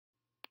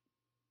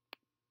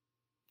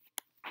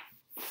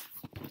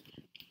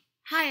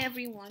Hi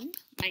everyone,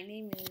 my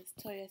name is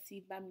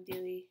Toyosi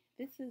Bamidele.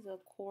 This is a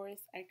course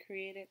I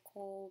created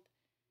called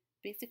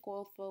Basic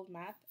Oilfield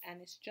Math,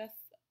 and it's just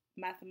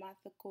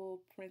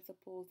mathematical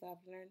principles I've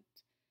learned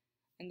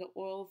in the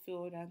oil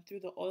field and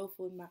through the oil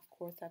field math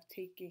course I've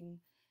taken.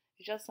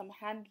 It's just some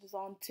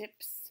hands-on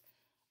tips,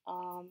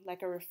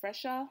 like a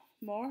refresher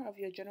more of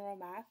your general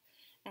math,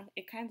 and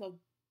it kind of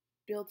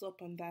builds up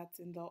on that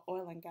in the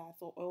oil and gas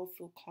or oil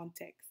field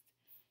context.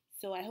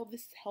 So I hope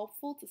this is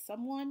helpful to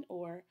someone,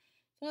 or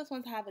someone just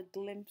wants to have a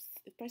glimpse.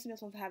 If person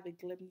just wants to have a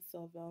glimpse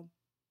of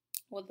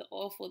what the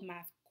oil field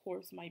math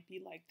course might be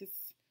like,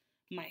 this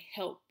might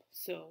help.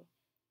 So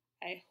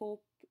I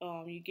hope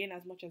you gain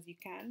as much as you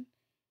can.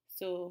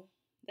 So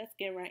let's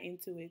get right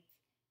into it.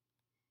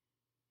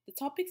 The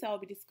topics I will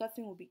be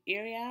discussing will be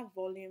area,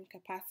 volume,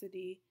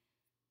 capacity.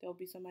 There will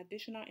be some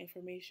additional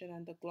information,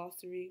 and the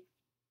glossary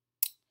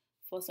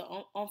for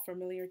some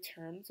unfamiliar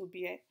terms will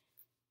be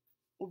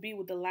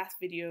with the last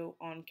video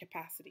on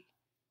capacity.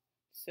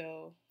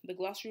 So the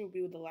glossary will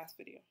be with the last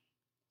video.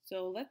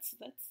 So let's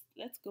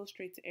go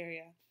straight to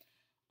area.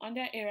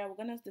 Under area,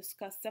 we're going to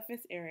discuss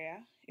surface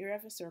area, area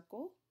of a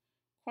circle,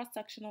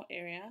 cross-sectional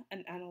area,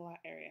 and annular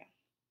area.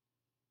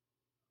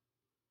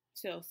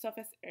 So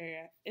surface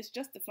area is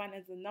just defined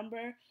as the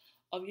number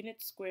of unit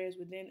squares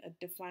within a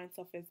defined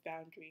surface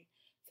boundary.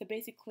 So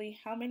basically,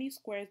 how many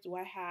squares do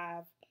I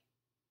have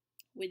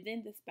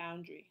within this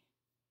boundary?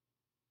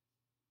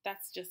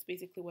 That's just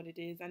basically what it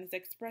is, and it's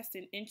expressed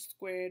in inch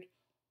squared,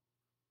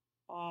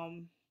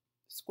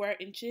 square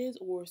inches,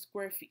 or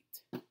square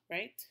feet,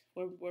 right?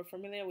 We're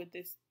familiar with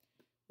these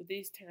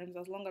terms.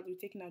 As long as we're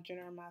taking our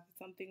general math, it's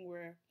something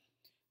we're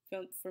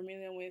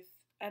familiar with,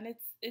 and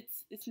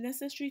it's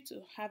necessary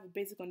to have a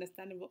basic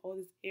understanding of all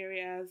these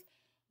areas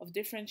of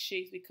different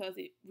shapes, because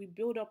we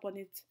build up on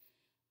it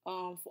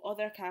for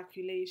other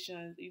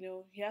calculations.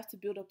 You have to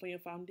build up on your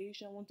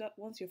foundation.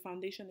 Once your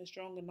foundation is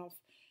strong enough,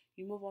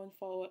 you move on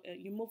forward.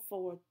 You move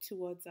forward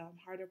towards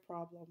harder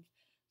problems.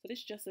 So this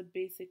is just a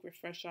basic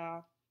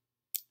refresher.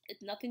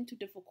 It's nothing too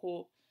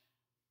difficult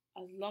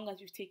as long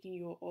as you've taken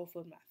your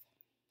oilfield math.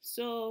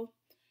 So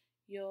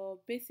your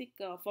basic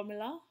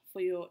formula for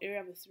your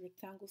area of a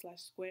rectangle /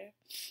 square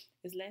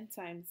is length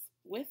times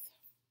width,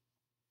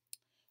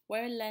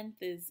 where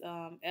length is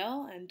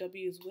L and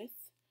W is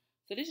width.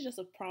 So this is just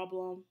a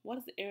problem. What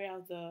is the area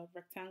of the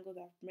rectangle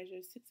that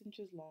measures 6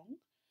 inches long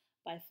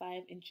by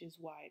 5 inches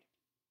wide?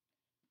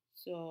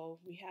 So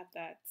we have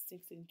that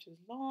 6 inches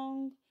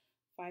long,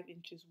 5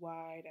 inches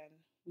wide, and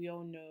we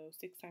all know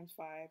 6 times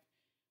 5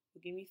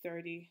 will give me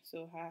 30.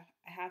 So I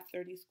have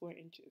 30 square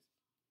inches.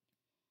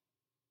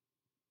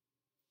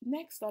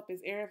 Next up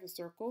is area of a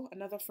circle,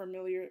 another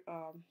familiar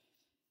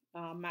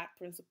math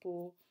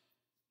principle.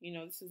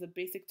 This is a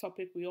basic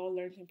topic we all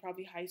learned in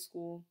probably high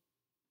school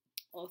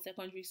or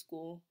secondary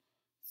school.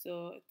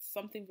 So it's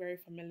something very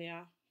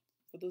familiar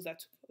for those that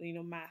took,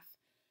 math.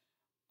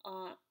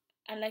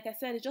 And like I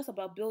said, it's just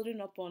about building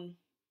up on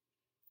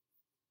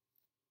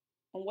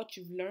what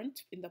you've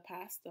learned in the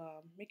past,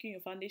 making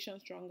your foundation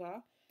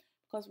stronger,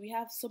 because we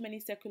have so many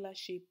circular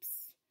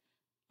shapes,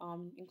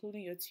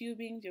 including your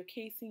tubing, your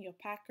casing, your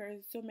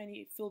packers, so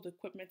many field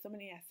equipment, so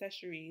many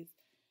accessories,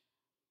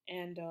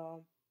 and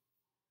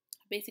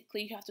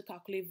basically you have to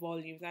calculate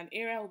volumes, and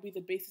area will be the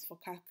basis for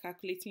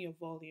calculating your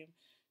volume.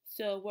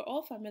 So we're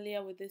all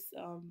familiar with this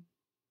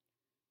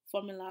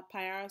formula,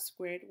 pi r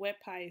squared, where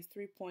pi is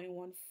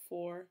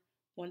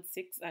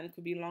 3.1416, and it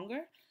could be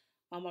longer.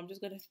 I'm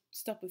just going to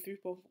stop with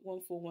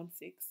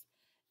 3.1416,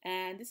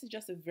 and this is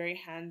just a very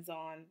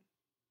hands-on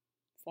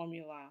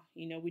formula.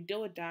 We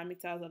deal with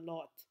diameters a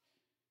lot.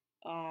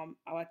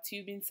 Our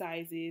tubing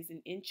sizes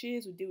in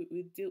inches, we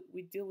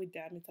deal with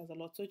diameters a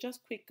lot. So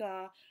just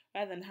quicker,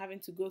 rather than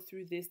having to go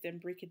through this then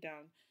break it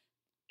down,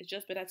 it's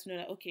just better to know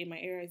that, okay, my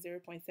area is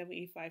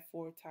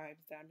 0.7854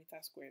 times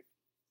diameter squared.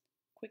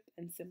 Quick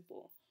and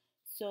simple.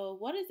 So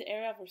what is the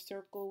area of a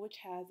circle which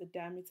has a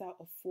diameter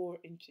of 4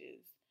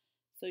 inches?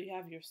 So you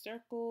have your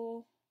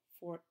circle,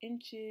 4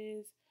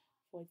 inches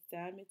for its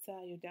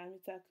diameter. Your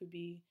diameter could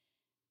be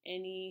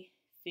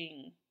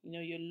anything,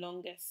 your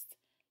longest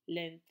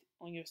length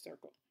on your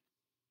circle.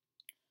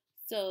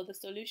 So the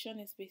solution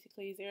is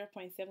basically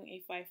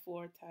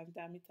 0.7854 times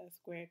diameter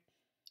squared,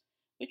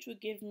 which would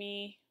give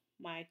me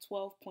my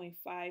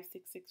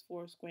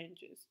 12.5664 square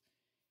inches.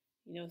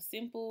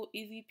 Simple,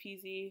 easy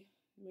peasy.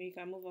 We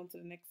can move on to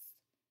the next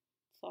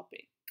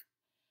topic.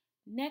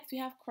 Next, we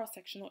have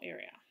cross-sectional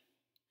area.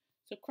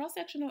 So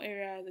cross-sectional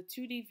area is a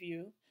 2D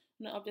view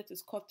when the object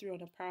is cut through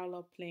on a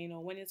parallel plane,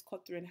 or when it's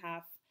cut through in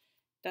half.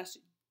 That's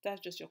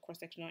just your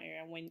cross-sectional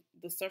area, when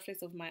the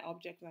surface of my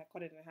object, when I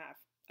cut it in half,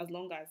 as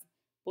long as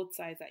both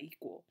sides are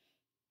equal,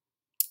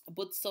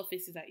 both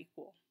surfaces are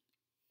equal.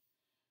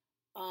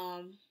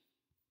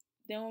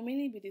 Then we'll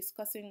mainly be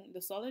discussing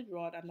the solid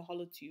rod and the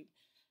hollow tube,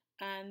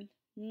 and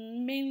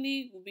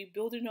mainly we'll be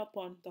building up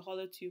on the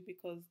hollow tube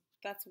because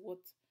that's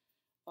what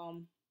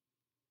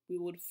we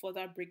would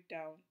further break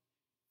down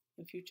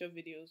in future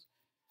videos.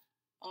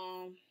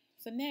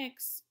 So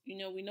next, we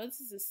know this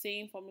is the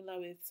same formula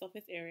with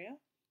surface area.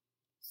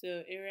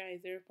 So area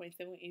is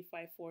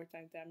 0.7854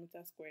 times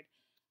diameter squared.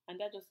 And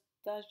that's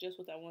just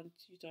what I want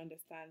you to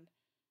understand.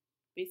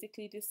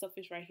 Basically, this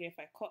surface right here, if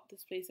I cut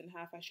this place in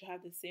half, I should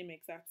have the same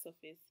exact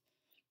surface.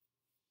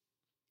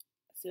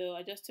 So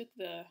I just took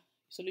the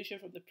solution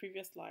from the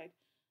previous slide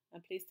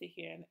and placed it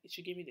here, and it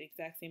should give me the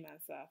exact same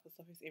answer for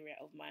surface area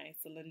of my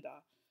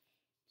cylinder.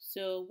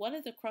 So what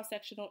is the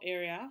cross-sectional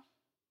area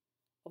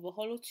of a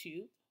hollow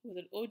tube with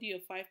an OD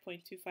of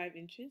 5.25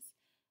 inches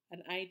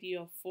and ID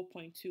of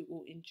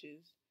 4.20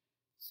 inches?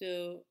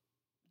 So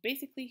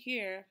basically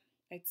here,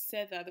 I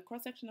said that the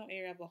cross-sectional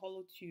area of a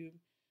hollow tube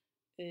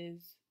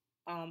is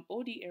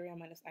OD area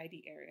minus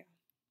ID area,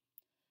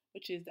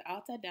 which is the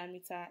outer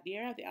diameter, the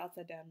area of the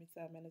outer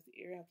diameter minus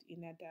the area of the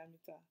inner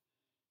diameter.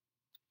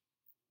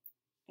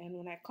 And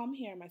when I come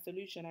here, my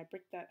solution, I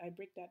break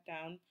that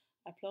down.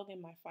 I plug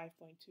in my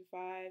 5.25,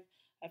 I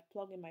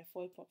plug in my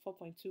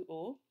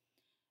 4.20,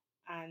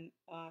 and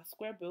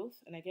square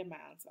both, and I get my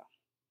answer.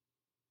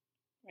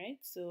 Right?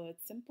 So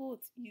it's simple,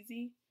 it's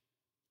easy.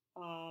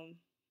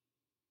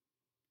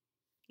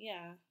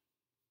 Yeah,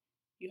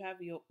 you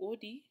have your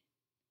OD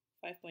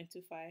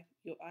 5.25,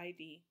 your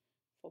ID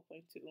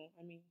 4.20.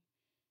 I mean,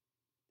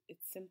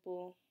 it's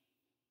simple.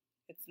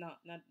 It's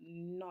not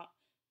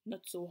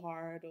so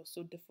hard or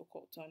so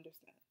difficult to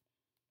understand.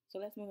 So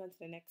let's move on to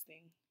the next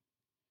thing.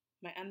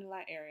 My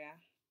annular area.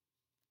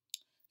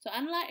 So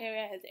annular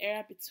area is the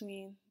area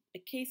between a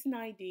casing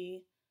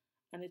ID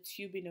and a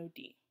tubing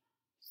OD.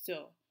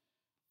 So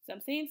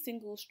I'm saying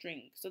single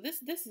string. So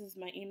this is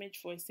my image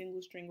for a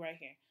single string right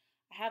here.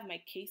 I have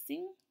my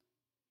casing,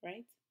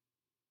 right?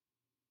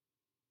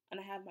 And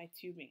I have my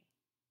tubing.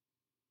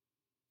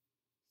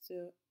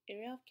 So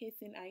area of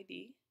casing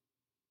ID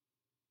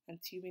and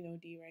tubing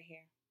OD right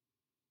here.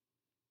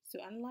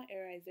 So annular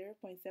area is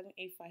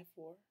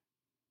 0.7854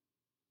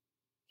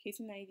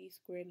 casing ID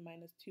squared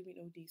minus tubing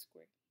OD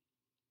squared.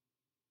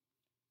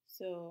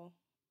 So,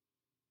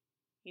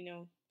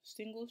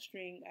 single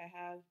string, I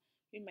have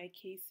maybe my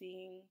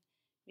casing,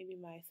 maybe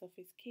my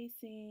surface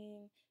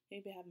casing,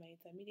 maybe I have my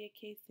intermediate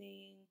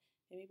casing,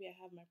 and maybe I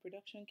have my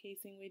production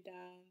casing way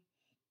down.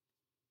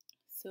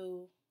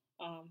 So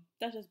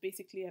that's just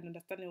basically an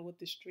understanding of what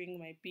the string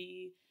might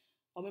be,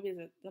 or maybe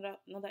there's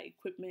another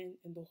equipment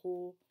in the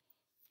whole,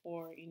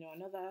 or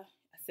another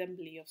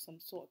assembly of some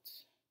sort.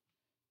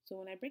 So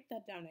when I break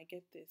that down, I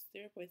get this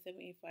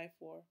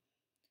 0.7854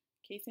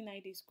 casing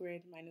ID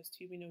squared minus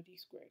tubing OD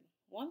squared.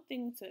 One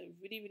thing to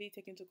really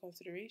take into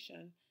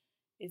consideration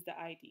is the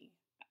ID.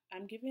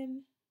 I'm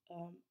given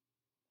a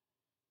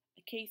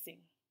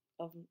casing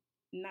of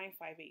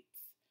 958,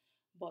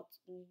 but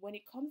when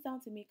it comes down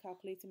to me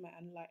calculating my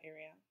annular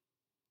area,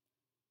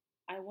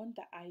 I want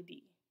the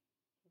ID,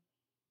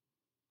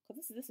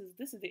 because this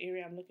is the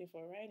area I'm looking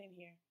for right in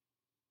here,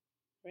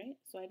 right?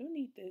 So I don't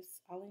need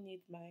this. I only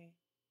need my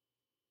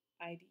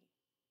ID.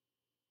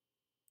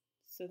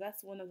 So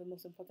that's one of the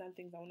most important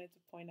things I wanted to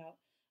point out.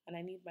 And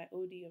I need my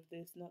OD of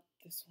this, not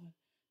this one,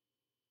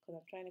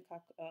 because I'm trying to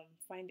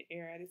find the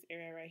area, this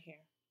area right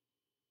here.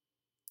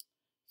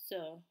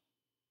 So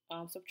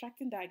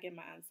subtracting that, I get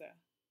my answer.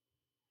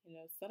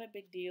 It's not a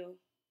big deal.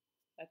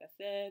 Like I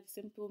said,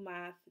 simple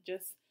math.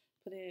 Just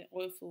put in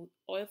oil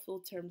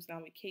field terms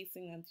now with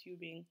casing and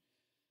tubing.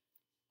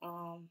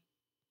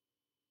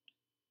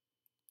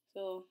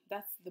 So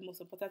that's the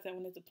most important thing I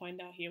wanted to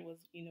point out here was,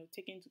 you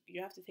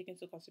have to take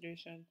into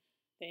consideration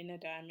the inner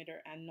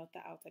diameter and not the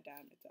outer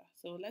diameter.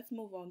 So let's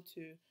move on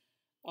to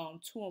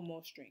two or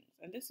more strings.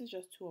 And this is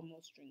just two or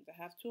more strings. I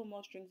have two or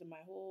more strings in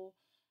my hole.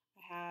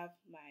 I have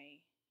my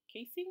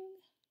casing,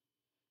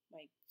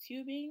 my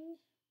tubing,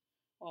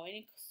 or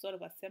any sort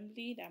of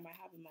assembly that I might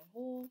have in my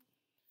hole.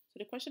 So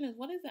the question is,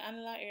 what is the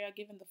annular area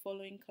given the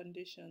following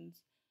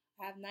conditions?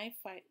 I have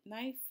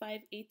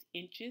 958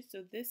 inches,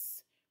 so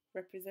this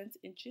represents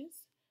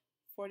inches,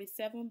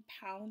 47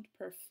 pound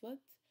per foot,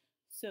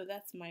 so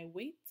that's my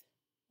weight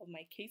of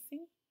my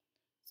casing.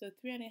 So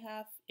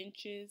 3.5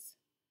 inches,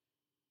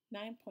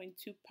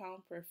 9.2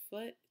 pound per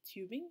foot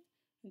tubing,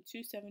 and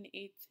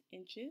 278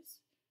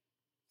 inches,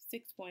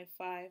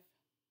 6.5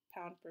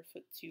 pound per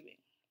foot tubing.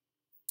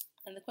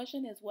 And the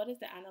question is, what is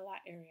the annular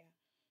area?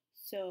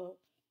 So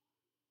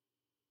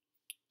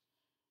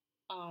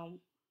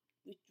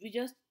we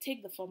just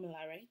take the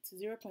formula, right?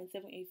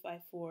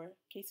 0.7854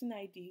 casing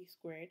ID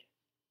squared.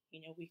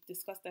 We've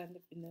discussed that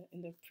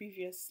in the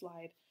previous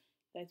slide.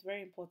 That's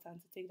very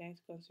important to take that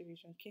into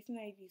consideration. Casing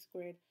ID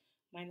squared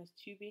minus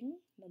tubing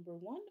number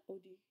 1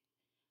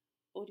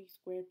 OD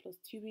squared plus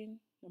tubing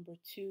number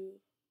 2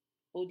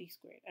 OD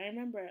squared. I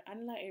remember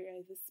annular area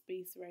is this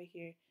space right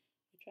here.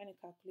 We're trying to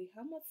calculate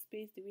how much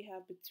space do we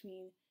have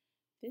between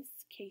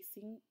this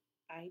casing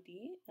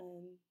ID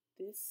and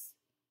this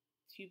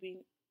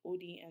tubing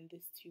OD and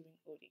this tubing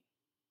OD.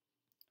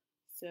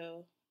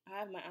 So I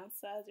have my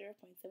answer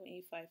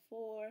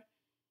 0.7854,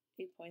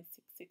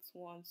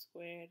 8.661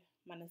 squared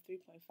minus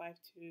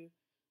 3.52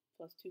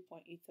 plus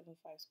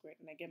 2.875 squared,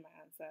 and I get my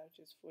answer, which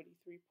is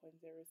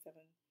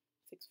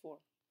 43.0764.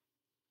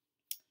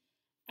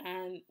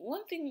 And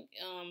one thing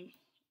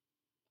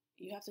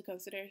you have to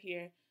consider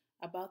here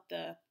about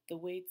the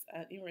weights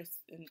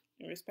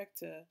in respect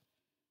to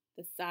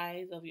the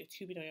size of your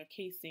tubing or your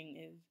casing.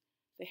 Is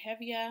the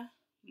heavier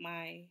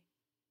my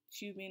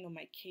tubing or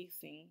my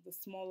casing, the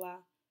smaller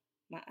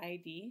my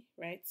ID,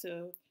 right?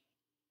 So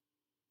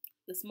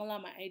the smaller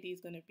my ID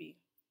is going to be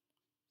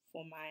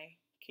for my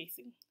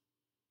casing,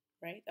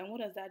 right? And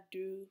what does that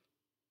do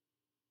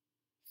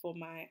for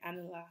my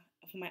annular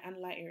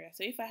area?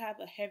 So if I have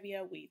a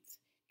heavier weight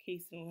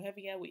casing or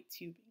heavier weight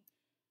tubing,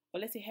 or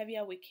let's say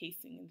heavier weight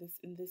casing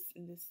in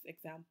this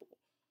example,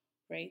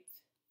 right?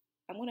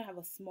 I'm going to have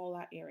a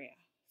smaller area,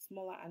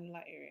 smaller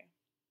annular area,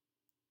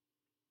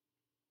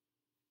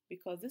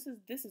 because this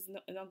is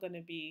not going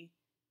to be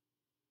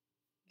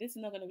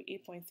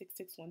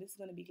 8.661. This is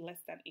going to be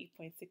less than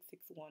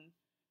 8.661.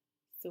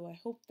 So I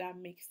hope that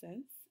makes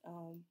sense.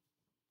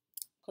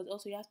 Because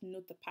also you have to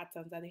note the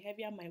patterns, that the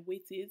heavier my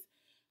weight is,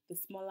 the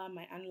smaller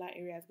my annular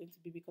area is going to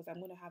be, because I'm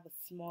going to have a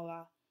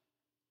smaller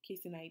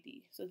casing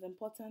ID. So it's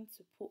important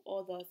to put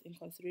all those in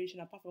consideration.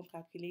 Apart from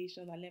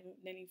calculations and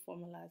learning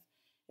formulas,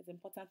 it's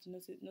important to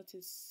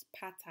notice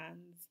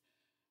patterns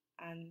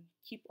and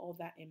keep all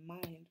that in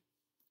mind.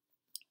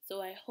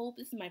 So I hope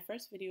this is my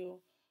first video.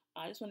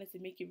 I just wanted to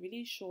make it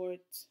really short,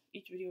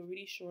 each video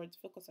really short,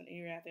 focus on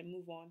area, then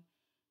move on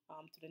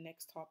to the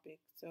next topic.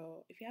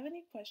 So if you have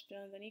any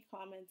questions, any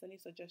comments, any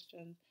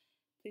suggestions,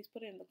 please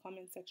put it in the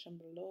comment section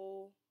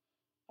below.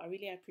 I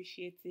really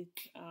appreciate it.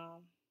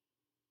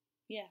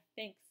 Yeah,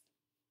 thanks.